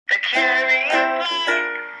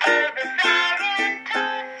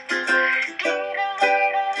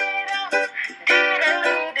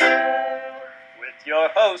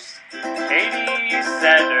host, Katie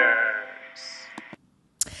Sanders.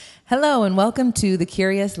 Hello and welcome to The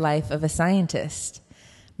Curious Life of a Scientist.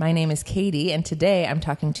 My name is Katie and today I'm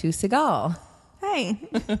talking to Sigal. Hi.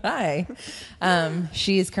 Hi.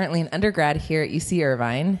 She is currently an undergrad here at UC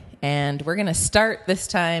Irvine, and we're going to start this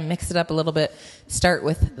time, mix it up a little bit, start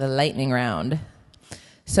with the lightning round.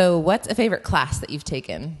 So what's a favorite class that you've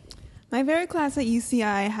taken? My favorite class at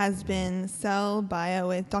UCI has been Cell Bio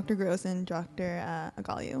with Dr. Gross and Dr.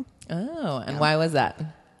 Agalu. Oh, and why was that?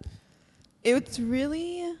 It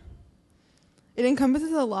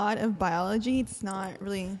encompasses a lot of biology. It's not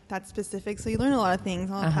really that specific, so you learn a lot of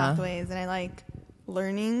things, all the pathways, and I like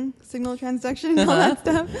learning signal transduction and all that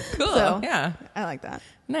stuff. Cool, so, yeah. I like that.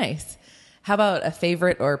 Nice. How about a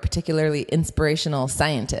favorite or particularly inspirational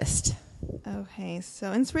scientist? Okay,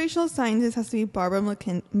 so inspirational scientist has to be Barbara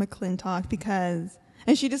McClintock because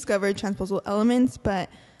she discovered transposable elements, but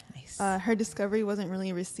her discovery wasn't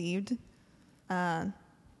really received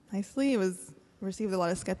nicely. It was received a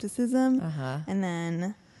lot of skepticism, and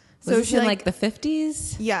then was this in like the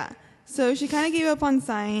 50s? Yeah, so she kind of gave up on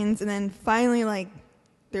science, and then finally, like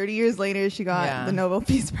 30 years later, she got the Nobel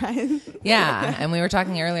Peace Prize. Yeah, and we were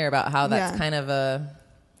talking earlier about how that's kind of a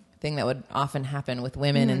thing that would often happen with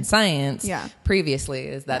women in science previously,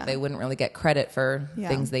 is that they wouldn't really get credit for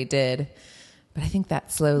things they did. But I think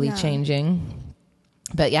that's slowly changing.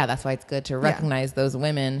 But yeah, that's why it's good to recognize those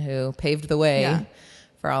women who paved the way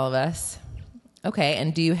for all of us. Okay,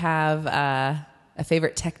 and do you have a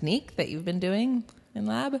favorite technique that you've been doing in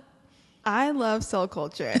lab? I love cell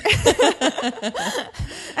culture.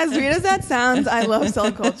 As weird as that sounds, I love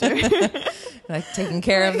cell culture. Like taking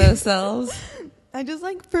care of those cells? I just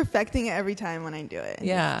like perfecting it every time when I do it.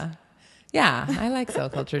 Yeah. Yeah, I like cell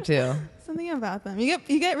culture too. Something about them. You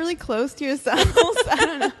get really close to your cells. I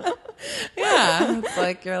don't know. Yeah, it's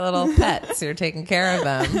like your little pets. You're taking care of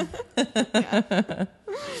them.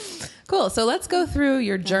 Cool. So let's go through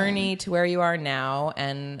your journey to where you are now,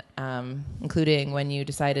 and including when you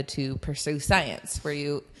decided to pursue science. Were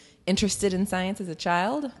you interested in science as a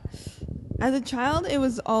child? As a child, it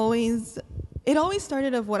always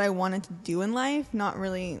started of what I wanted to do in life, not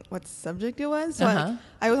really what subject it was. So I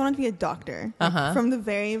always wanted to be a doctor from the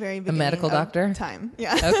very, very beginning. A medical doctor? Time.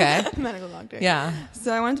 Yeah. Okay. Medical doctor. Yeah.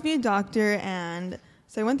 So I wanted to be a doctor, and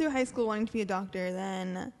so I went through high school wanting to be a doctor.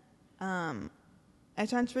 Then I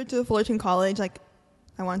transferred to Fullerton College. Like,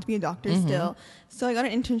 I wanted to be a doctor still. So I got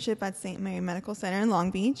an internship at St. Mary Medical Center in Long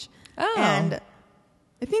Beach. Oh. And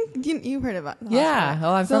I think you've heard about the hospital.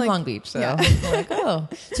 Well, I'm from Long Beach, so I'm like, oh.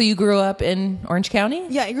 So you grew up in Orange County?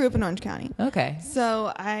 Yeah, I grew up in Orange County. Okay.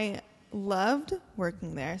 So I loved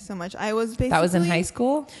working there so much. I was basically... That was in high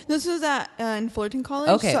school? This was in Fullerton College.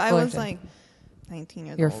 Okay, so Fullerton. I was like 19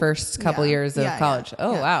 years old. Your first couple years of college.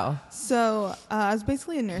 Oh, wow. So I was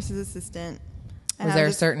basically a nurse's assistant. Was there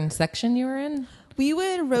a certain section you were in? We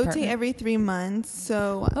would rotate every 3 months.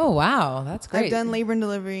 So... Oh, wow. That's great. I've done labor and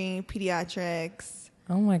delivery, pediatrics...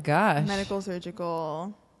 Oh my gosh. Medical,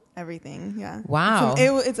 surgical, everything. Yeah. Wow.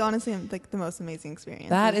 So it's honestly like the most amazing experience.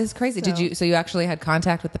 That is crazy. So you actually had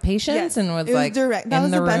contact with the patients and was like direct. That in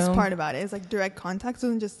was the room? best part about it. It's like direct contact. So it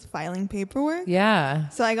wasn't just filing paperwork. Yeah.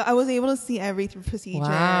 So I was able to see every procedure.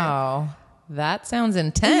 Wow. That sounds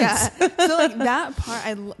intense. Yeah. So like that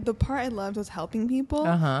part, the part I loved was helping people.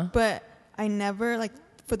 But I never like,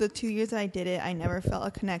 for the 2 years that I did it, I never felt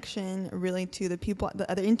a connection really to the people, the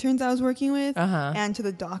other interns I was working with, and to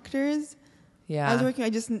the doctors. Yeah, I was working.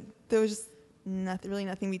 There was just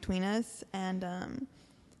nothing between us, and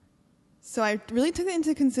so I really took it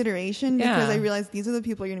into consideration because I realized these are the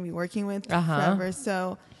people you're going to be working with forever.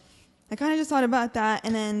 So I kind of just thought about that,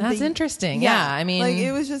 and then that's interesting. Yeah, I mean, like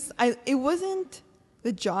it was just it wasn't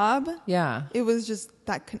the job. Yeah, it was just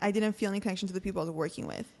that I didn't feel any connection to the people I was working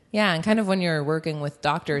with. Yeah, and kind of when you're working with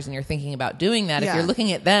doctors and you're thinking about doing that, if you're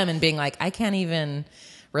looking at them and being like, I can't even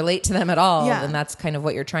relate to them at all, then that's kind of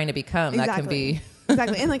what you're trying to become. Exactly. That can be...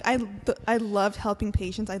 Exactly. And like I loved helping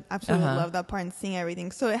patients. I absolutely loved that part and seeing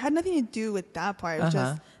everything. So it had nothing to do with that part. It was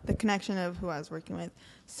just the connection of who I was working with.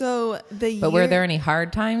 So But were there any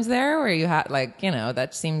hard times there where you had like,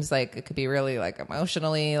 that seems like it could be really like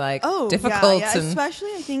emotionally like difficult? Yeah, especially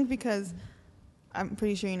I think because I'm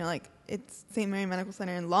pretty sure, like it's St. Mary Medical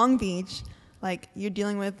Center in Long Beach. Like you're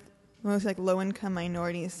dealing with mostly like low income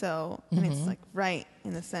minorities. So, and it's like right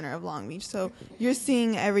in the center of Long Beach. So you're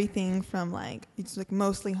seeing everything from like, it's like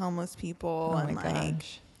mostly homeless people and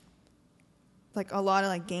like a lot of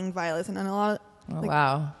like gang violence and a lot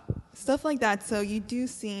of stuff like that. So you do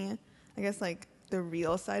see, I guess, like the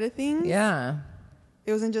real side of things. Yeah.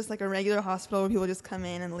 It wasn't just like a regular hospital where people just come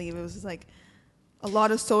in and leave. It was just like a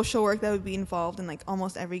lot of social work that would be involved in like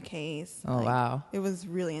almost every case. Oh, like, wow. It was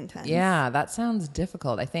really intense. Yeah, that sounds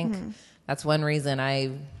difficult. I think that's one reason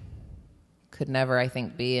I could never, I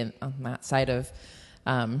think, be on that side of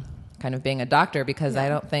kind of being a doctor, because I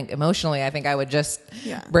don't think emotionally, I think I would just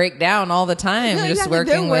break down all the time. No, just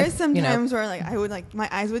working there were with, some times where like I would like my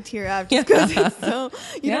eyes would tear up just because it's so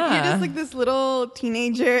you know, you're just like this little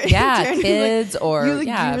teenager. Kids like, or you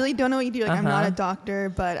really don't know what you do. Like I'm not a doctor,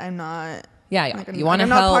 but I'm not. Yeah, like, you want to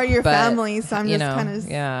help. I'm not part of your family, so I'm just kind of.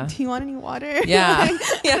 Yeah. Do you want any water? Yeah,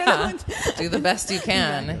 do the best you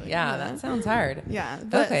can. Yeah, that sounds hard. Yeah.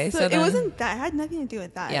 Okay, so it wasn't that. It had nothing to do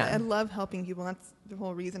with that. Yeah. I love helping people. That's the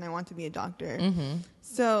whole reason I want to be a doctor. Mm-hmm.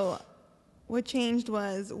 So, what changed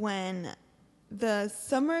was when the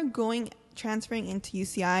summer transferring into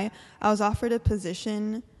UCI, I was offered a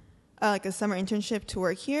position. Like a summer internship to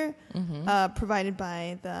work here, provided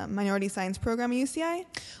by the Minority Science Program at UCI.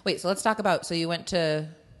 Wait, so let's talk about, so you went to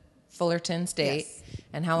Fullerton State,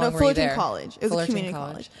 and how long were you there? Fullerton College. It was a community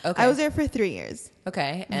college. Okay. I was there for 3 years.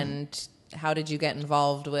 Okay, and how did you get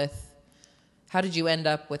involved with, how did you end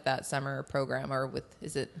up with that summer program, or with,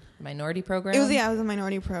 is it minority program? It was a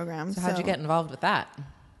minority program. So how'd you get involved with that?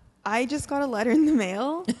 I just got a letter in the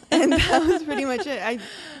mail, and that was pretty much it.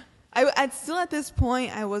 I'd still at this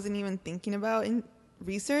point, I wasn't even thinking about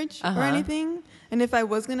research or anything. And if I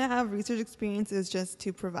was going to have research experience, it's just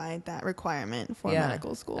to provide that requirement for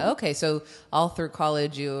medical school. Okay, so all through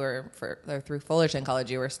college or through Fullerton College,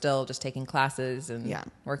 you were still just taking classes and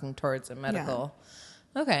working towards a medical.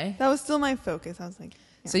 Yeah. Okay. That was still my focus. I was like...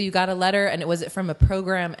 So you got a letter, and was it from a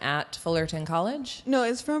program at Fullerton College? No,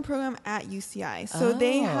 it's from a program at UCI. So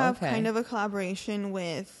they have kind of a collaboration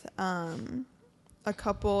with... a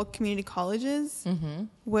couple community colleges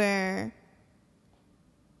where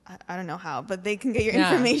I don't know how, but they can get your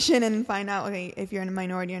information and find out, okay, if you're in a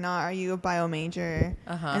minority or not, are you a bio major?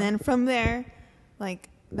 And then from there, like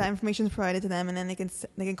that information is provided to them, and then they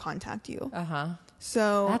can contact you.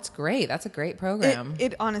 So that's great. That's a great program.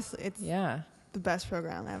 It honestly, it's the best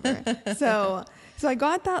program ever. so I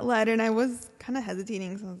got that letter, and I was kind of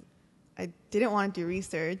hesitating. So I didn't want to do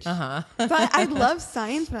research. But I love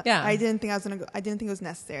science, but I didn't think I didn't think it was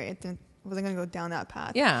necessary. I wasn't going to go down that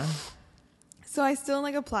path. Yeah. So I still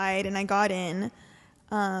applied, and I got in.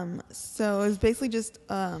 So it was basically just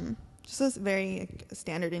a very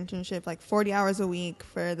standard internship, like 40 hours a week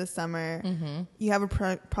for the summer. You have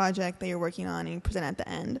a project that you're working on, and you present at the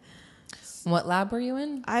end. What lab were you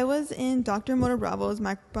in? I was in Dr. Moto Bravo's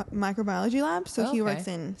microbiology lab. So he works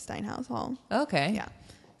in Steinhaus Hall. Okay. Yeah.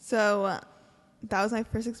 So that was my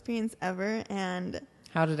first experience ever, and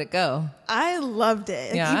how did it go? I loved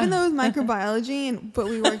it. Yeah. Even though it was microbiology, but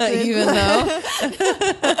we worked with... Even though?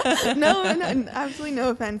 No, absolutely no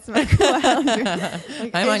offense to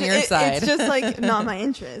microbiology. I'm on your side. It's just like not my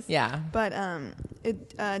interest. Yeah. But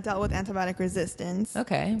it dealt with antibiotic resistance.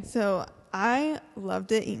 Okay. So I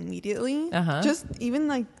loved it immediately. Just even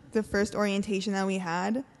like the first orientation that we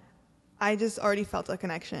had, I just already felt a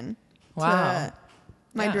connection. Wow. To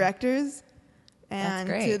my directors and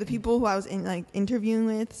to the people who I was interviewing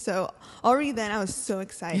with. So already then I was so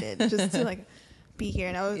excited just to be here.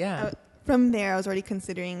 And I was from there I was already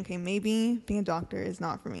considering, okay, maybe being a doctor is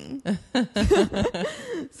not for me.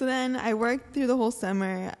 So then I worked through the whole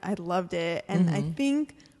summer. I loved it. And I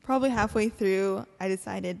think probably halfway through I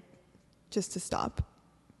decided just to stop.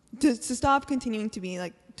 To stop continuing to be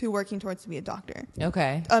to working towards to be a doctor.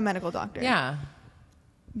 Okay. A medical doctor. Yeah.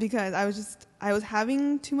 Because I was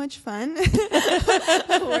having too much fun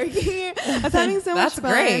working here. I was having so much fun.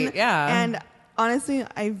 That's great, yeah. And honestly,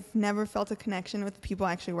 I've never felt a connection with the people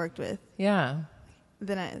I actually worked with. Yeah.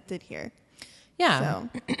 Than I did here. Yeah.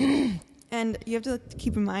 So, and you have to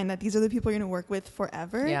keep in mind that these are the people you're going to work with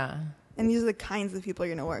forever. Yeah. And these are the kinds of people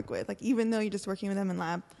you're going to work with. Even though you're just working with them in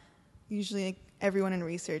lab, usually everyone in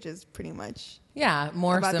research is pretty much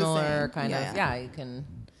more similar kind of. Yeah, you can.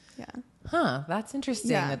 Yeah. Huh, that's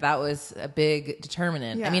interesting that was a big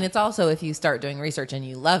determinant. Yeah. I mean, it's also if you start doing research and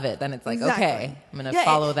you love it, then it's like, okay, I'm going to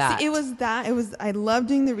follow that. It was I love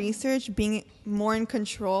doing the research, being more in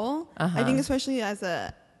control. I think especially as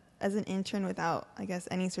an intern without, I guess,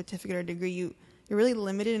 any certificate or degree, you're really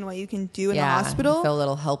limited in what you can do in the hospital. You feel a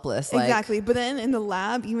little helpless. Exactly. But then in the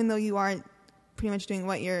lab, even though you aren't pretty much doing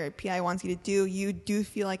what your PI wants you to do, you do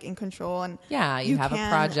feel in control, and you have a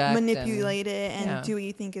project, manipulate it and do what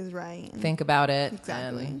you think is right. Think about it.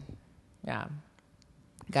 Exactly. And,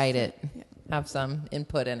 guide it. Yeah. Have some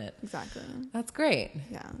input in it. Exactly. That's great.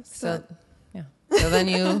 Yeah. So then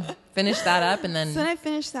you finished that up, and then... So when I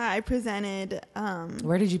finished that, I presented...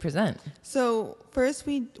 Where did you present? So first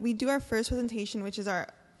we do our first presentation, which is our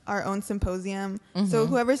our own symposium. So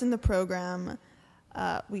whoever's in the program,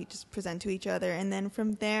 we just present to each other. And then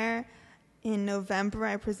from there, in November,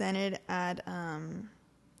 I presented at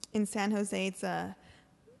in San Jose. It's the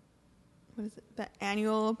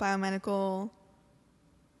annual biomedical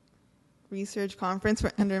research conference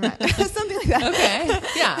for undergrad, something like that. Okay,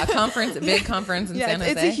 yeah, a big conference in San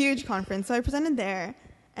Jose. It's a huge conference. So I presented there,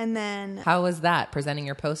 and then how was that presenting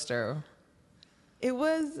your poster? It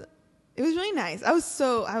was really nice. I was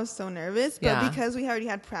so nervous, but because we already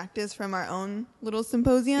had practice from our own little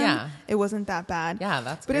symposium, it wasn't that bad. Yeah,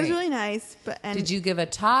 that's great. But it was really nice. And did you give a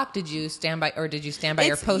talk? Did you stand by your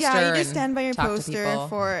poster? Yeah, you just stand by your poster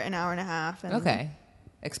for an hour and a half. And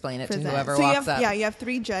explain it to whoever walks up. Yeah, you have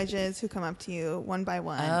 3 judges who come up to you one by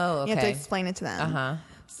one. Oh, okay. You have to explain it to them.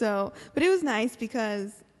 So, but it was nice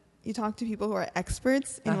because you talk to people who are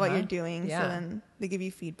experts in what you're doing, so then they give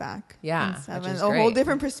you feedback. Yeah, and stuff, and a whole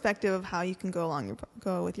different perspective of how you can go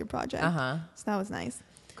with your project. So that was nice.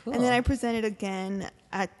 Cool. And then I presented again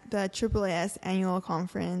at the AAAS annual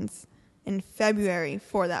conference in February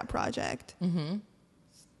for that project.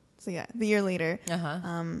 So yeah, the year later.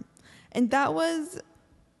 And that was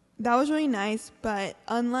really nice, but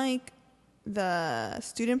unlike the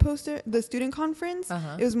student conference,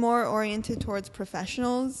 it was more oriented towards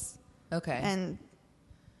professionals and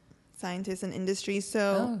scientists and industry.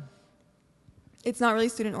 So it's not really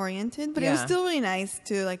student oriented, but it was still really nice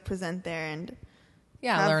to like present there and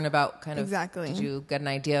learn about kind of did you get an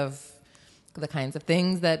idea of the kinds of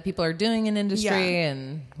things that people are doing in industry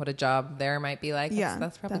and what a job there might be like?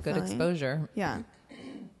 That's probably good exposure.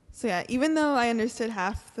 So yeah, even though I understood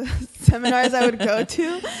half the seminars I would go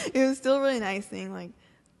to, it was still really nice seeing like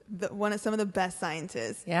some of the best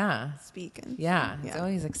scientists speak. And it's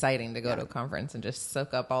always exciting to go to a conference and just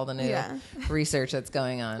soak up all the new research that's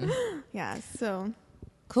going on. So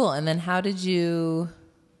cool. And then how did you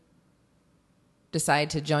decide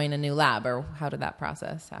to join a new lab, or how did that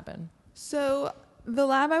process happen? So the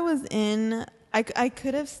lab I was in, I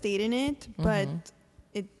could have stayed in it, but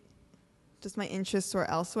just my interests were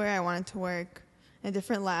elsewhere. I wanted to work in a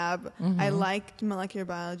different lab. I liked molecular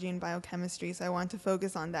biology and biochemistry, so I wanted to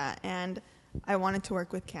focus on that. And I wanted to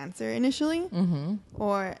work with cancer initially.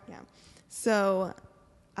 So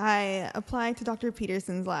I applied to Dr.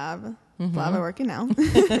 Peterson's lab, the lab I work in now.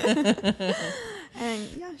 And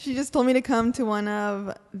she just told me to come to one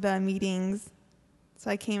of the meetings. So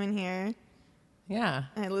I came in here. And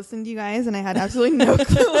I listened to you guys, and I had absolutely no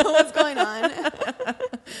clue what was going on.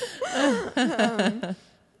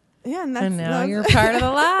 And now you're part of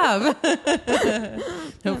the lab.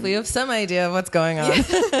 Hopefully you have some idea of what's going on.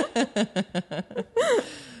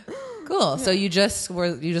 Cool. So you just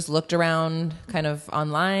looked around kind of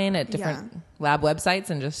online at different lab websites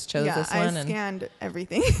and just chose this one? I scanned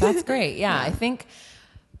everything. That's great. I think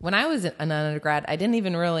when I was an undergrad, I didn't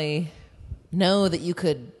even really know that you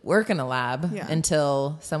could work in a lab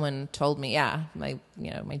until someone told me, my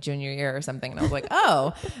junior year or something. And I was like,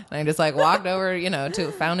 oh, and I just like walked over,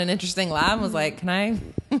 found an interesting lab and was like, can I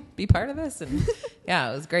be part of this? And it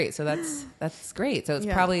was great. So that's great. So it's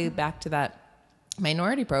probably back to that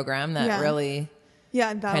minority program that really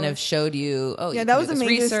kind of showed you, that was a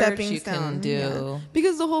major research, stepping you stone. Can do.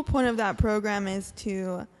 Because the whole point of that program is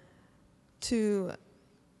to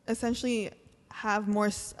essentially have more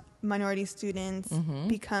minority students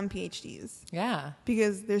become PhDs.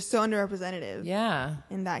 Because they're so underrepresented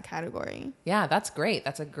in that category. That's great.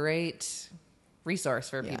 That's a great resource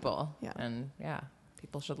for people. And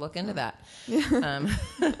people should look into that.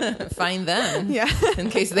 Find them in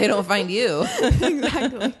case they don't find you.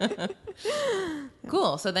 Exactly.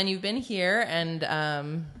 Cool. So then you've been here, and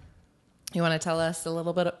you want to tell us a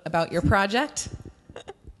little bit about your project?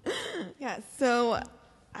 So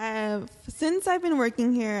since I've been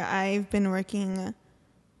working here, I've been working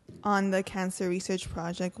on the cancer research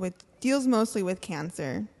project, which deals mostly with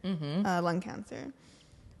cancer, lung cancer.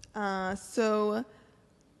 So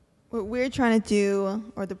what we're trying to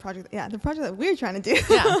do, or the project that we're trying to do,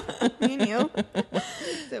 me and you,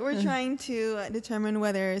 so we're trying to determine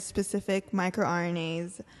whether specific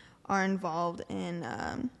microRNAs are involved in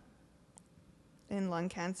lung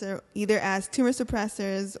cancer, either as tumor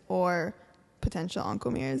suppressors or potential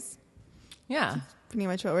oncomirs. That's pretty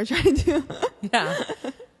much what we're trying to do.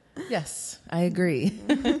 Yes, I agree.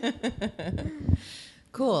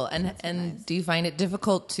 Cool. And nice. Do you find it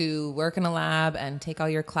difficult to work in a lab and take all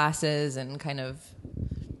your classes and kind of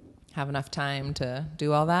have enough time to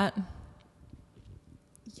do all that?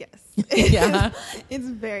 Yes. It's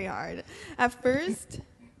very hard. At first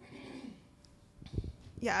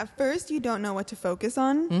you don't know what to focus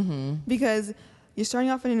on because you're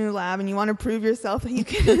starting off in a new lab and you want to prove yourself that you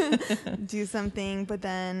can do something, but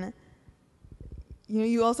then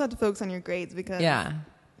you also have to focus on your grades because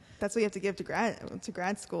that's what you have to give to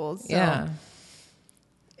grad schools. So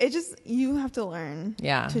you have to learn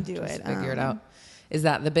to do it. Figure it out. Is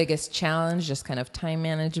that the biggest challenge? Just kind of time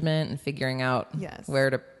management and figuring out where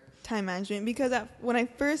to time management, because when I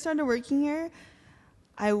first started working here,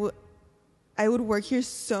 I would work here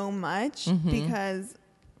so much because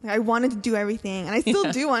I wanted to do everything, and I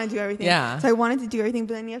still do want to do everything. So I wanted to do everything,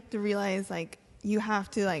 but then you have to realize like you have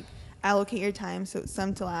to like allocate your time, so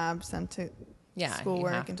some to lab, some to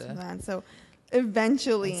schoolwork, and some to that. So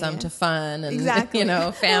eventually, and some to fun and family.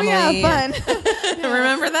 Oh, fun.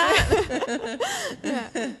 Remember that?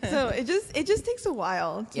 So it just takes a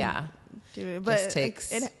while. To do it, but it just takes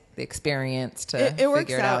the experience to it works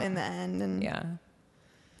figure it out in the end, and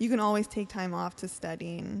you can always take time off to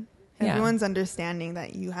study, and everyone's understanding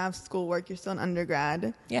that you have schoolwork. You're still an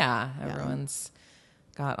undergrad. Everyone's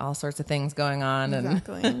got all sorts of things going on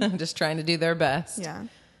and just trying to do their best.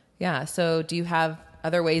 So do you have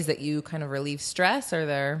other ways that you kind of relieve stress? Are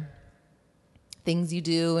there things you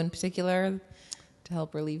do in particular to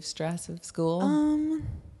help relieve stress of school?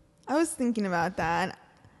 I was thinking about that.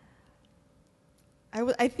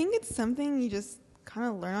 I think it's something you just kind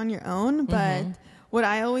of learn on your own, but what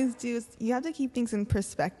I always do is you have to keep things in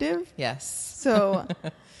perspective. Yes. So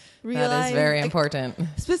realize that is very important.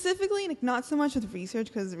 Specifically, like, not so much with research,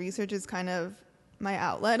 because research is kind of my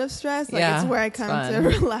outlet of stress. Like it's where I come to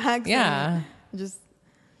relax.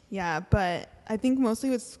 But I think mostly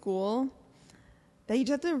with school, that you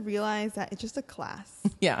just have to realize that it's just a class.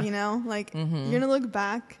 You're gonna look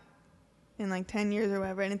back in like 10 years or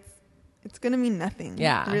whatever, and it's gonna mean nothing.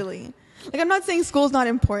 Really. Like, I'm not saying school's not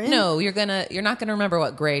important. No, you're not gonna remember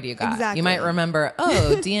what grade you got. Exactly. You might remember,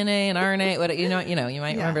 DNA and RNA. You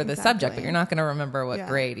might remember the subject, but you're not gonna remember what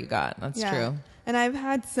grade you got. That's true. And I've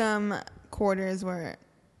had some quarters where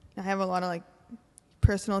I have a lot of like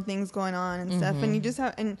personal things going on and stuff, and you just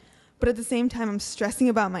have but at the same time, I'm stressing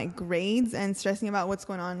about my grades and stressing about what's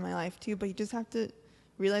going on in my life too. But you just have to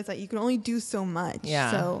realize that you can only do so much.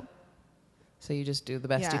 So you just do the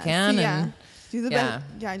best you can. Do the best.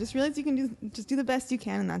 Just realize you can do the best you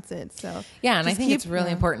can, and that's it. So and I think it's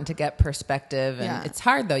really important to get perspective. And it's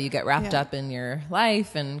hard though. You get wrapped up in your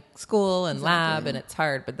life and school and lab, and it's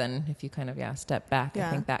hard. But then if you kind of step back, I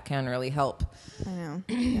think that can really help. I know.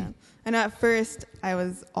 And at first, I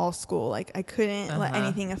was all school. Like, I couldn't let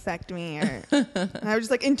anything affect me, and I would just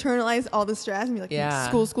like internalize all the stress and be like,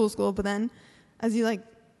 school. But then, as you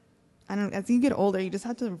as you get older, you just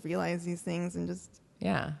have to realize these things and just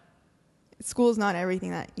school is not everything.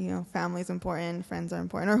 That family is important, friends are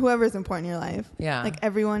important, or whoever is important in your life. Like,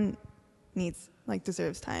 everyone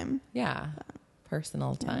deserves time.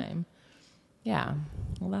 Personal time. Well,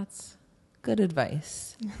 that's good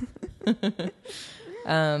advice.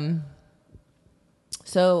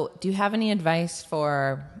 So do you have any advice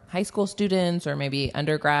for high school students or maybe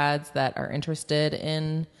undergrads that are interested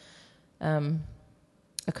in a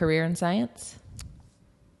career in science?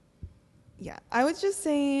 I would just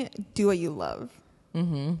say do what you love.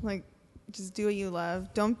 Like, just do what you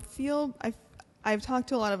love. Don't feel... I've talked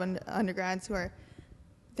to a lot of undergrads who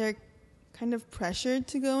they're kind of pressured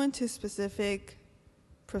to go into a specific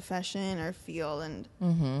profession or field, and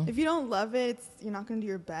if you don't love it, you're not going to do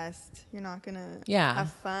your best. You're not going to have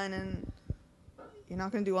fun, and you're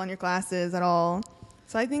not going to do well in your classes at all.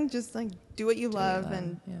 So I think just do what you love,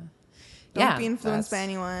 and don't be influenced by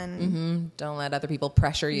anyone. Don't let other people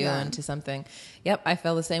pressure you into something. I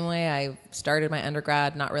feel the same way. I started my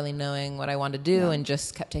undergrad not really knowing what I wanted to do, and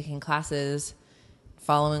just kept taking classes,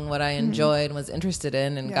 following what I enjoyed and was interested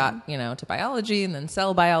in, and got to biology and then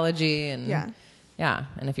cell biology, and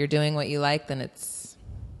and if you're doing what you like, then it's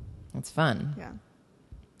fun.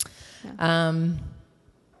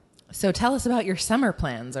 So tell us about your summer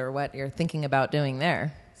plans, or what you're thinking about doing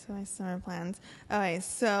there. So my summer plans. Okay,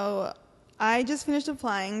 so I just finished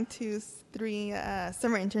applying to 3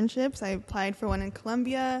 summer internships. I applied for one in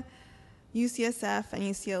Columbia, UCSF, and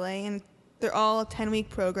UCLA, and they're all 10-week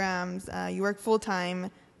programs. You work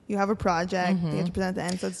full-time. You have a project. You have to present at the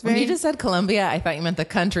end. So it's very... When you just said Columbia, I thought you meant the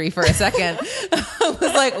country for a second. I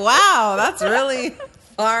was like, wow, that's really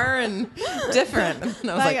far and different.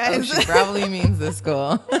 And I was she probably means this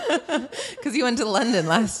school. Because you went to London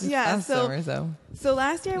last summer. So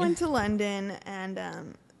last year I went to London, and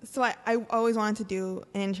so I always wanted to do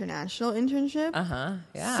an international internship.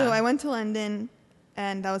 So I went to London,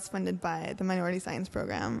 and that was funded by the Minority Science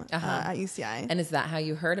Program at UCI. And is that how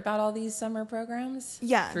you heard about all these summer programs?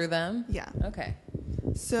 Yeah. Through them? Yeah. Okay.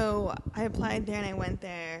 So I applied there, and I went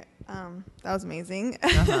there that was amazing.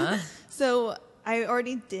 So I've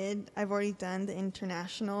already done the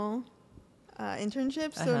international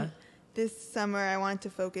internship. So this summer I wanted to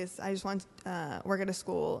focus. I just wanted to work at a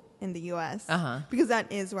school in the U.S. Because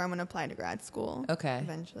that is where I'm going to apply to grad school.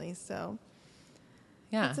 Eventually. So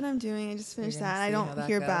that's what I'm doing. I just finished that. I don't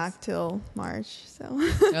hear back till March. So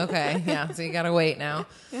So you got to wait now.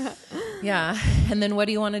 Yeah. And then what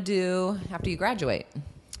do you want to do after you graduate?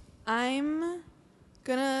 I'm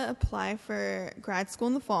gonna apply for grad school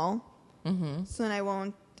in the fall. So then I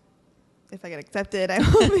won't, if I get accepted, I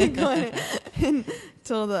won't be going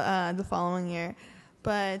until the following year.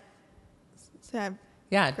 But so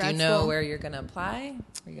do you know where you're gonna apply?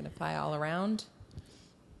 Are you gonna apply all around?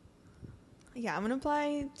 Yeah, I'm gonna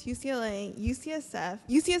apply to UCLA, UCSF.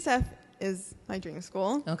 UCSF is my dream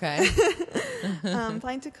school. Okay.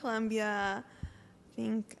 Applying to Columbia, I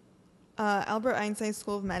think Albert Einstein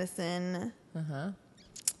School of Medicine.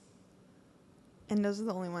 And those are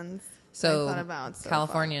the only ones I thought about so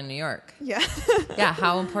California far. and New York. Yeah.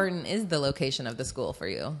 How important is the location of the school for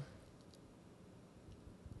you?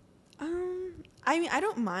 I mean, I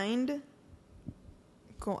don't mind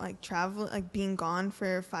being gone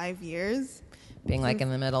for 5 years. Being in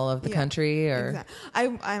the middle of the country, or exactly.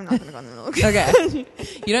 I'm not gonna go in the middle of the country.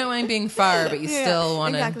 You don't mind being far, but you still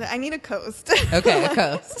want to. Exactly. I need a coast. A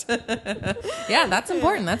coast. That's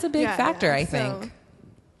important. That's a big factor, I think.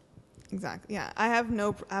 Exactly. Yeah, I have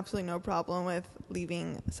absolutely no problem with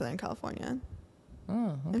leaving Southern California.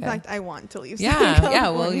 Oh, okay. In fact, I want to leave Southern California. Yeah.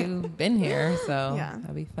 Well, you've been here, so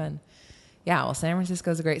that'll be fun. Yeah. Well, San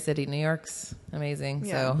Francisco's a great city. New York's amazing.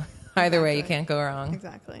 Yeah, so either way, you can't go wrong.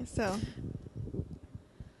 Exactly. So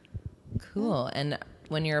cool. And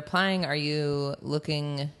when you're applying, are you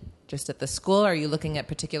looking just at the school? Are you looking at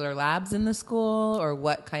particular labs in the school, or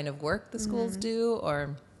what kind of work the schools do,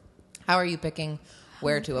 or how are you picking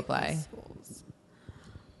where to apply?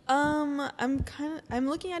 I'm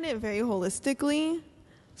looking at it very holistically.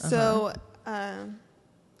 So,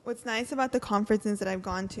 what's nice about the conferences that I've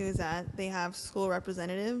gone to is that they have school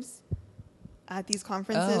representatives at these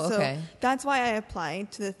conferences. So that's why I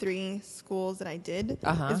applied to the 3 schools that I did.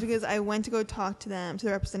 Is because I went to go talk to them, to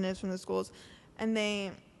the representatives from the schools, and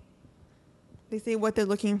they say what they're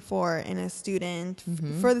looking for in a student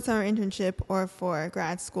for the summer internship or for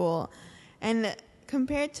grad school. And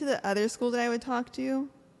compared to the other schools that I would talk to, I'm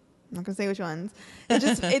not going to say which ones,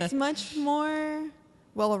 it's much more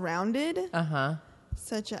well-rounded.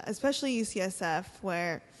 Especially UCSF,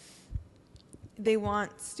 where they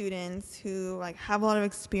want students who have a lot of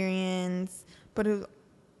experience, but who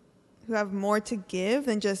have more to give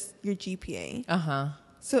than just your GPA.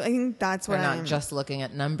 So I think that's what they're not just looking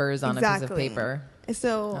at numbers on a piece of paper.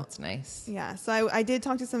 So that's nice. Yeah. So I did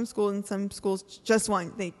talk to some schools, and some schools just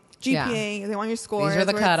want GPA. They want your scores. These are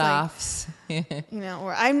the cutoffs.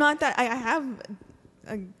 Or I'm not that. I have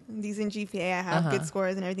a decent GPA. I have good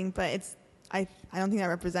scores and everything, but I don't think that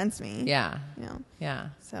represents me. Yeah.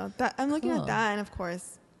 So I'm looking at that, and of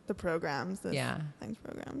course the programs, the science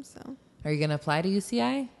programs. So are you going to apply to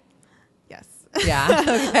UCI? Yes. Yeah.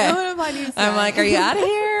 Okay. I'm going to apply to UCI. I'm like, are you out of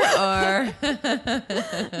here or?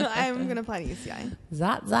 No, I'm going to apply to UCI.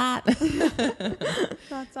 Zot.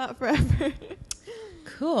 Zot forever.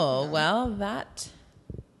 Cool. Well, that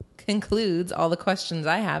concludes all the questions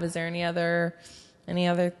I have. Is there any other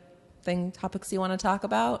topics you want to talk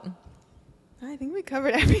about? I think we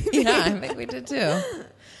covered everything. Yeah, I think we did too.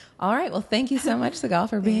 All right. Well, thank you so much, Sigal,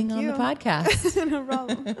 for being on the podcast. No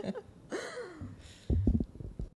problem.